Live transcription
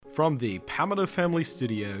From the Palmetto Family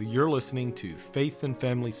Studio, you're listening to Faith and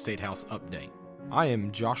Family Statehouse Update. I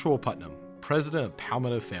am Joshua Putnam, President of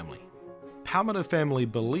Palmetto Family. Palmetto Family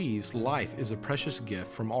believes life is a precious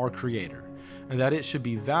gift from our Creator, and that it should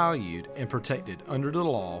be valued and protected under the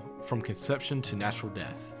law from conception to natural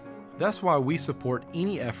death. That's why we support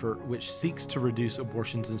any effort which seeks to reduce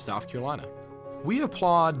abortions in South Carolina. We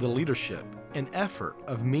applaud the leadership and effort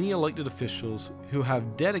of many elected officials who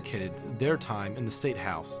have dedicated their time in the State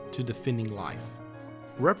House to defending life.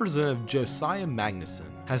 Representative Josiah Magnuson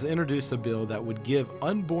has introduced a bill that would give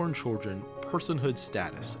unborn children personhood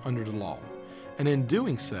status under the law, and in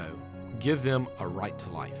doing so, give them a right to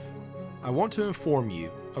life. I want to inform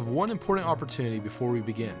you of one important opportunity before we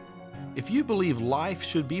begin. If you believe life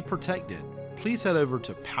should be protected, please head over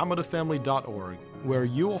to palmettofamily.org, where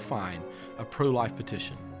you will find a pro-life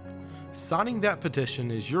petition. Signing that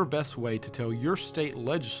petition is your best way to tell your state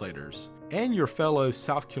legislators and your fellow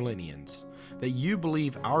South Carolinians that you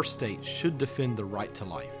believe our state should defend the right to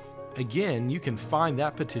life. Again, you can find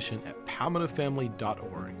that petition at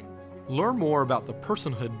palmettofamily.org. Learn more about the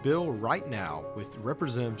Personhood bill right now with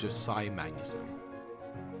Representative Josiah Magnuson.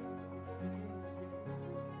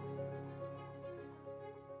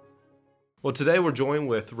 Well, today we're joined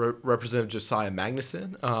with Representative Josiah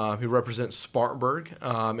Magnuson, who represents Spartanburg,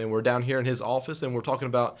 and we're down here in his office, and we're talking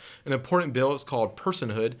about an important bill. It's called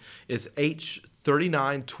Personhood. It's H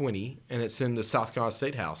 3920, and it's in the South Carolina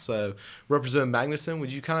Statehouse. So, Representative Magnuson,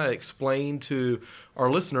 would you kind of explain to our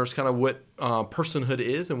listeners kind of what personhood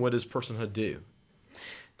is and what does personhood do?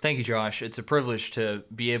 Thank you, Josh. It's a privilege to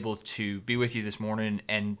be able to be with you this morning,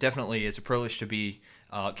 and definitely it's a privilege to be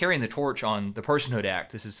carrying the torch on the Personhood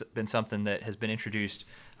Act. This has been something that has been introduced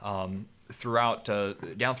throughout,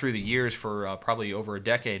 down through the years for probably over a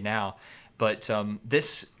decade now. But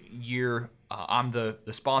this year, I'm the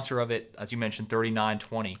sponsor of it, as you mentioned,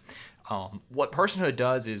 3920. What Personhood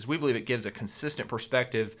does is we believe it gives a consistent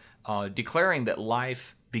perspective, declaring that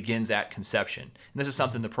life begins at conception. And this is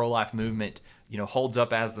something the pro-life movement, holds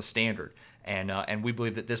up as the standard. And we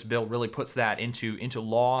believe that this bill really puts that into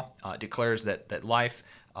law, declares that life,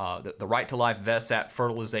 the right to life vests at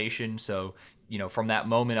fertilization. So, from that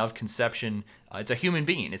moment of conception, it's a human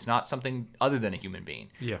being. It's not something other than a human being.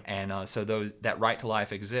 Yeah. And so that right to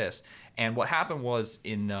life exists. And what happened was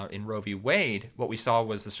in Roe v. Wade, what we saw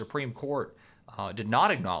was the Supreme Court did not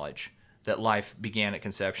acknowledge that life began at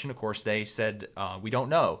conception. Of course, they said, we don't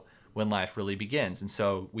know when life really begins, and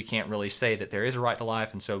so we can't really say that there is a right to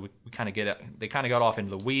life. And so they kind of got off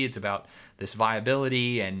into the weeds about this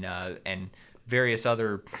viability and various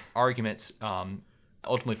other arguments.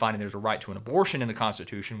 Ultimately, finding there's a right to an abortion in the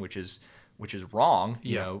Constitution, which is wrong.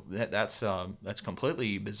 That's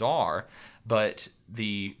completely bizarre. But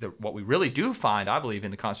the what we really do find, I believe,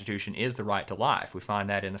 in the Constitution is the right to life. We find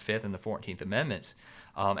that in the 5th and the 14th Amendments.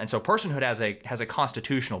 And so personhood has a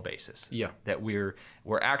constitutional basis. Yeah. That we're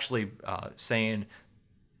actually saying,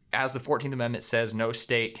 as the 14th Amendment says, no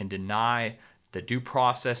state can deny the due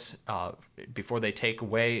process before they take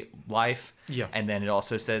away life. Yeah. And then it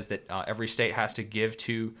also says that every state has to give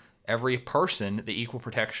to every person the equal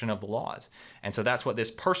protection of the laws. And so that's what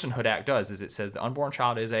this Personhood Act does, is it says the unborn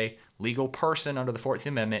child is a legal person under the 14th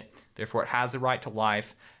Amendment, therefore it has the right to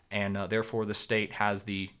life, and therefore the state has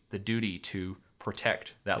the duty to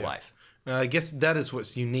protect that life. I guess that is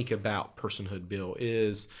what's unique about Personhood Bill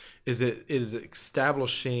is it is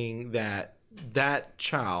establishing that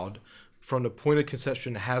child from the point of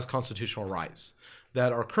conception has constitutional rights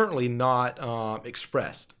that are currently not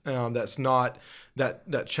expressed.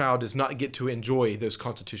 That child does not get to enjoy those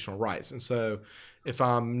constitutional rights. And so, if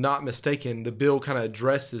I'm not mistaken, the bill kind of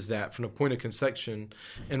addresses that from the point of conception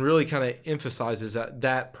and really kind of emphasizes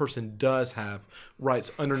that person does have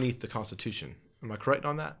rights underneath the Constitution. Am I correct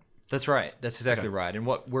on that? That's right. That's exactly right. And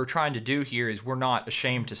what we're trying to do here is we're not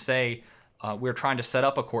ashamed to say we're trying to set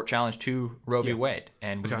up a court challenge to Roe v. Wade,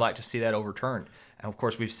 and we'd like to see that overturned. And of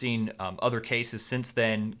course, we've seen other cases since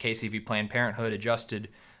then. Casey v. Planned Parenthood adjusted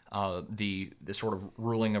the sort of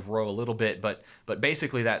ruling of Roe a little bit, but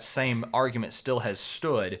basically that same argument still has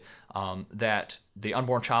stood, that the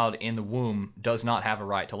unborn child in the womb does not have a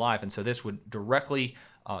right to life. And so this would directly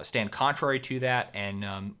stand contrary to that.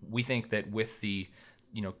 And we think that with the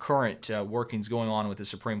current workings going on with the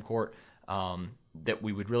Supreme Court, that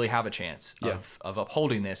we would really have a chance of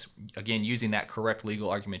upholding this, again, using that correct legal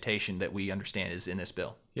argumentation that we understand is in this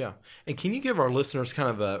bill. Yeah. And can you give our listeners kind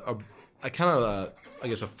of a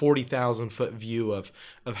 40,000 foot view of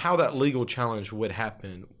how that legal challenge would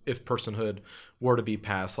happen if personhood were to be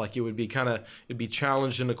passed? Like it'd be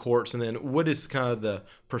challenged in the courts, and then what is kind of the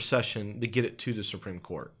procession to get it to the Supreme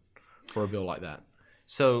Court for a bill like that?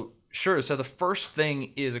 So, sure. So the first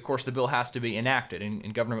thing is, of course, the bill has to be enacted.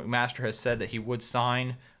 And Governor McMaster has said that he would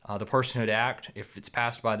sign the Personhood Act if it's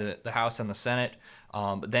passed by the House and the Senate.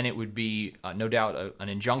 But then it would be, no doubt, an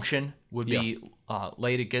injunction would be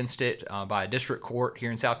laid against it by a district court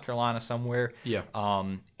here in South Carolina somewhere. Yeah.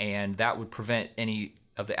 And that would prevent any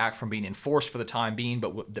of the act from being enforced for the time being,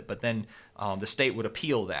 but then the state would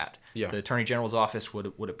appeal that. Yeah. The Attorney General's office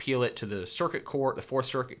would appeal it to the Circuit Court, the Fourth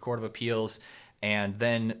Circuit Court of Appeals, and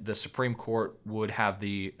then the Supreme Court would have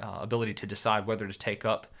the ability to decide whether to take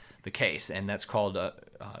up the case, and that's called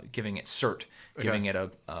giving it cert, giving it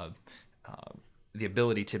the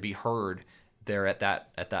ability to be heard there at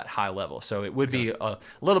that high level. So it would be a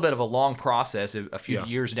little bit of a long process, a few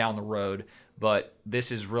years down the road, but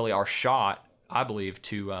this is really our shot, I believe,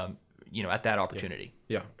 to at that opportunity.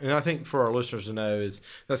 Yeah, and I think for our listeners to know is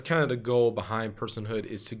that's kind of the goal behind personhood,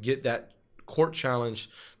 is to get that court challenge,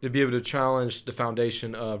 to be able to challenge the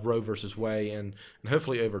foundation of Roe versus Wade and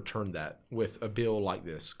hopefully overturn that with a bill like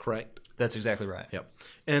this, correct? That's exactly right. Yep.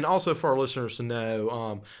 And also for our listeners to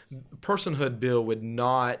know, personhood bill would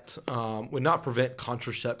not prevent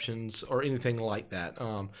contraceptions or anything like that.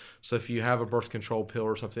 So if you have a birth control pill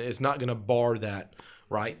or something, it's not going to bar that,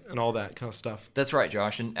 right? And all that kind of stuff. That's right,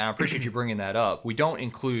 Josh. And I appreciate you bringing that up. We don't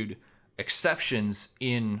include exceptions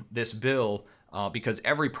in this bill because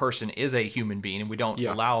every person is a human being, and we don't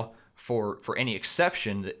allow for any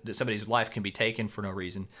exception that somebody's life can be taken for no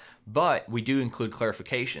reason. But we do include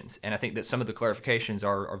clarifications, and I think that some of the clarifications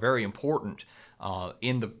are very important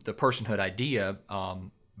in the personhood idea.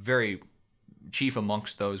 Very chief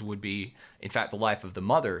amongst those would be, in fact, the life of the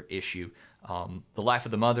mother issue. The life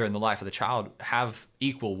of the mother and the life of the child have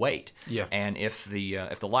equal weight. Yeah. And if the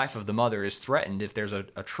life of the mother is threatened, if there's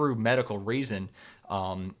a true medical reason,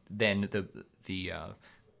 then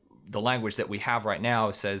the language that we have right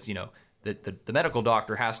now says, that the medical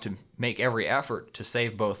doctor has to make every effort to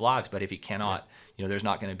save both lives, but if he cannot, there's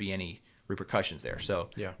not going to be any repercussions there. So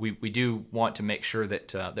we do want to make sure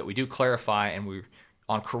that we do clarify and we're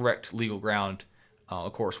on correct legal ground,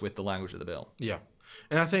 of course, with the language of the bill. Yeah.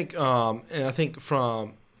 And I think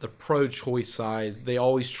from the pro-choice side, they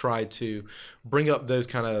always try to bring up those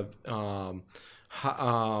kind of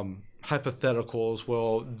hypotheticals.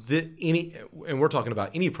 Well, and we're talking about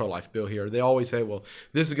any pro-life bill here. They always say, well,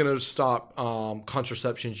 this is going to stop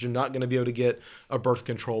contraceptions. You're not going to be able to get a birth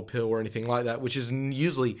control pill or anything like that, which is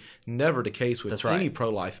usually never the case with any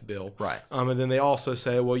pro-life bill. Right. And then they also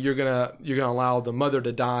say, well, you're gonna allow the mother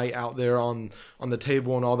to die out there on the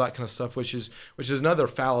table and all that kind of stuff, which is another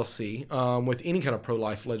fallacy with any kind of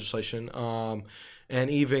pro-life legislation, and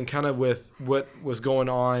even kind of with what was going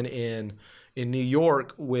on in New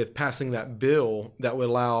York with passing that bill that would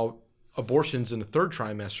allow abortions in the third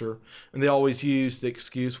trimester. And they always use the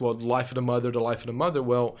excuse, well, the life of the mother.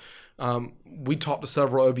 Well, we talked to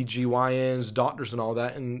several OBGYNs, doctors and all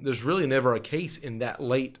that, and there's really never a case in that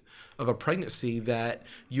late of a pregnancy that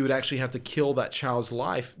you would actually have to kill that child's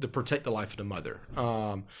life to protect the life of the mother.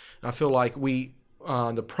 I feel like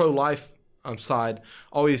the pro-life side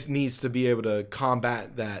always needs to be able to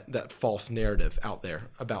combat that false narrative out there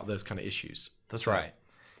about those kind of issues. That's right.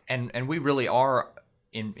 And we really are,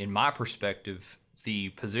 in my perspective, the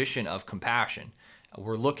position of compassion.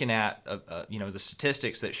 We're looking at the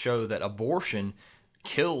statistics that show that abortion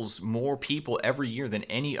kills more people every year than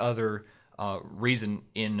any other reason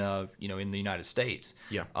in the United States.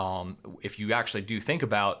 Yeah. If you actually do think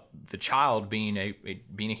about the child being a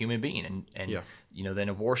human being, and then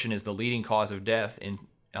abortion is the leading cause of death in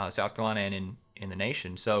South Carolina and in the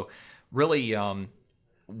nation. So really,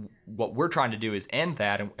 what we're trying to do is end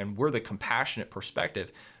that, and we're the compassionate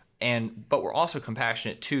perspective, but we're also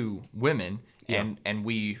compassionate to women, and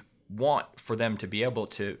we want for them to be able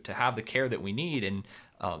to have the care that we need and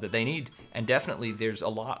that they need. And definitely, there's a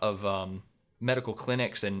lot of medical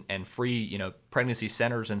clinics and free pregnancy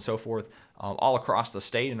centers and so forth all across the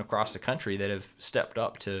state and across the country that have stepped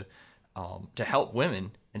up to help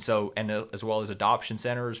women, and as well as adoption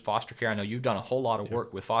centers, foster care. I know you've done a whole lot of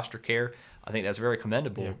work with foster care. I think that's very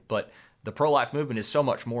commendable. But the pro-life movement is so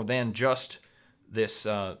much more than just this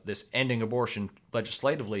ending abortion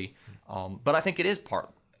legislatively. But I think it is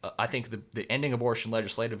part. I think the ending abortion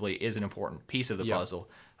legislatively is an important piece of the puzzle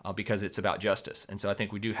because it's about justice. And so I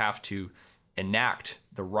think we do have to enact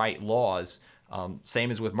the right laws.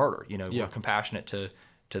 Same as with murder. We're compassionate to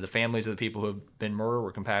the families of the people who have been murdered.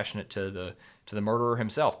 We're compassionate to the murderer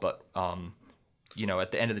himself. But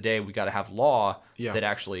at the end of the day, we got to have law that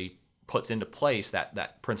actually puts into place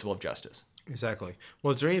that principle of justice. Exactly.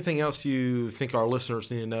 Well, is there anything else you think our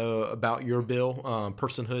listeners need to know about your bill,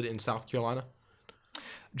 Personhood in South Carolina?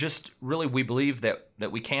 just really we believe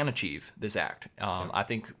that we can achieve this act. I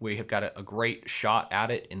think we have got a great shot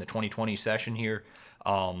at it in the 2020 session here.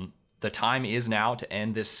 The time is now to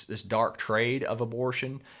end this dark trade of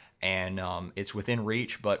abortion, and it's within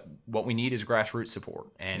reach, but what we need is grassroots support.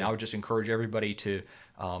 And I would just encourage everybody to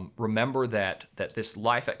remember that this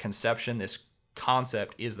life at conception, this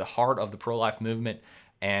concept, is the heart of the pro-life movement,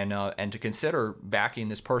 and to consider backing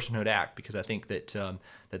this Personhood Act, because I think that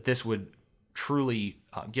that this would truly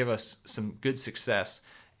give us some good success,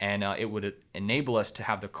 and it would enable us to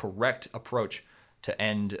have the correct approach to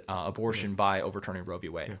end abortion by overturning Roe v.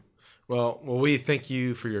 Wade. Yeah. Well, we thank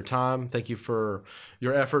you for your time. Thank you for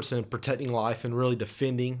your efforts in protecting life and really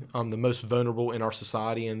defending the most vulnerable in our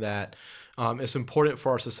society, and that it's important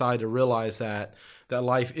for our society to realize that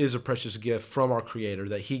life is a precious gift from our Creator,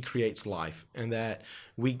 that He creates life, and that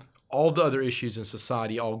all the other issues in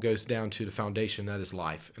society all goes down to the foundation that is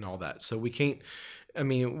life and all that. So we can't,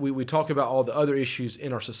 we talk about all the other issues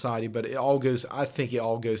in our society, but I think it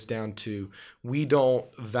all goes down to we don't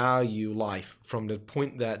value life from the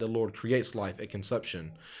point that the Lord creates life at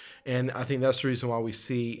conception. And I think that's the reason why we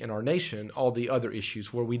see in our nation all the other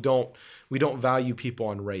issues where we don't value people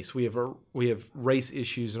on race. We have race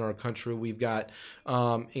issues in our country. We've got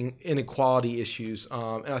inequality issues,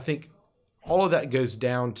 and I think all of that goes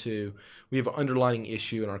down to we have an underlying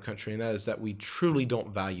issue in our country, and that is that we truly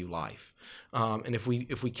don't value life. And if we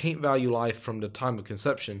can't value life from the time of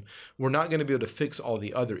conception, we're not going to be able to fix all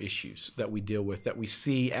the other issues that we deal with, that we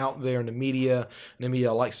see out there in the media, and the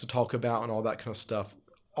media likes to talk about, and all that kind of stuff.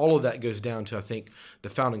 All of that goes down to, I think, the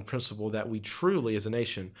founding principle that we truly, as a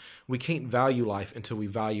nation, we can't value life until we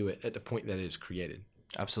value it at the point that it is created.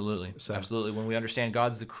 Absolutely. Absolutely. When we understand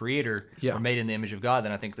God's the creator, we're made in the image of God,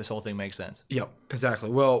 then I think this whole thing makes sense. Yep, exactly.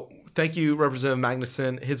 Well, thank you, Representative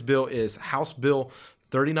Magnuson. His bill is House Bill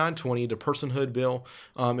 3920, the Personhood bill.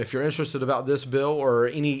 If you're interested about this bill or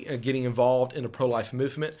any getting involved in the pro-life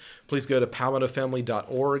movement, please go to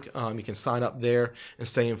palmettofamily.org. You can sign up there and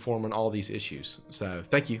stay informed on all these issues. So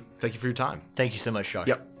thank you. Thank you for your time. Thank you so much, Josh.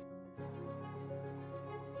 Yep.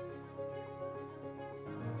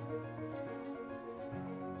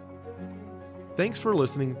 Thanks for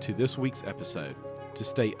listening to this week's episode. To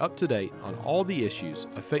stay up to date on all the issues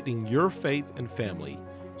affecting your faith and family,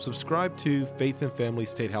 subscribe to Faith and Family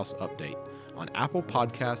Statehouse Update on Apple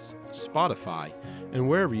Podcasts, Spotify, and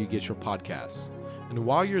wherever you get your podcasts. And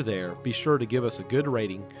while you're there, be sure to give us a good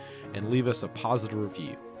rating and leave us a positive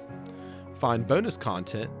review. Find bonus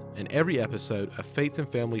content in every episode of Faith and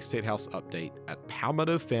Family Statehouse Update at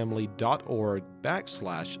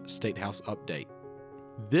palmettofamily.org/Statehouse Update.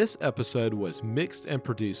 This episode was mixed and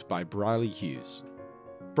produced by Briley Hughes.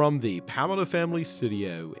 From the Palmetto Family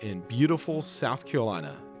Studio in beautiful South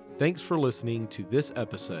Carolina, thanks for listening to this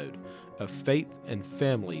episode of Faith and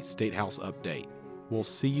Family Statehouse Update. We'll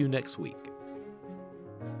see you next week.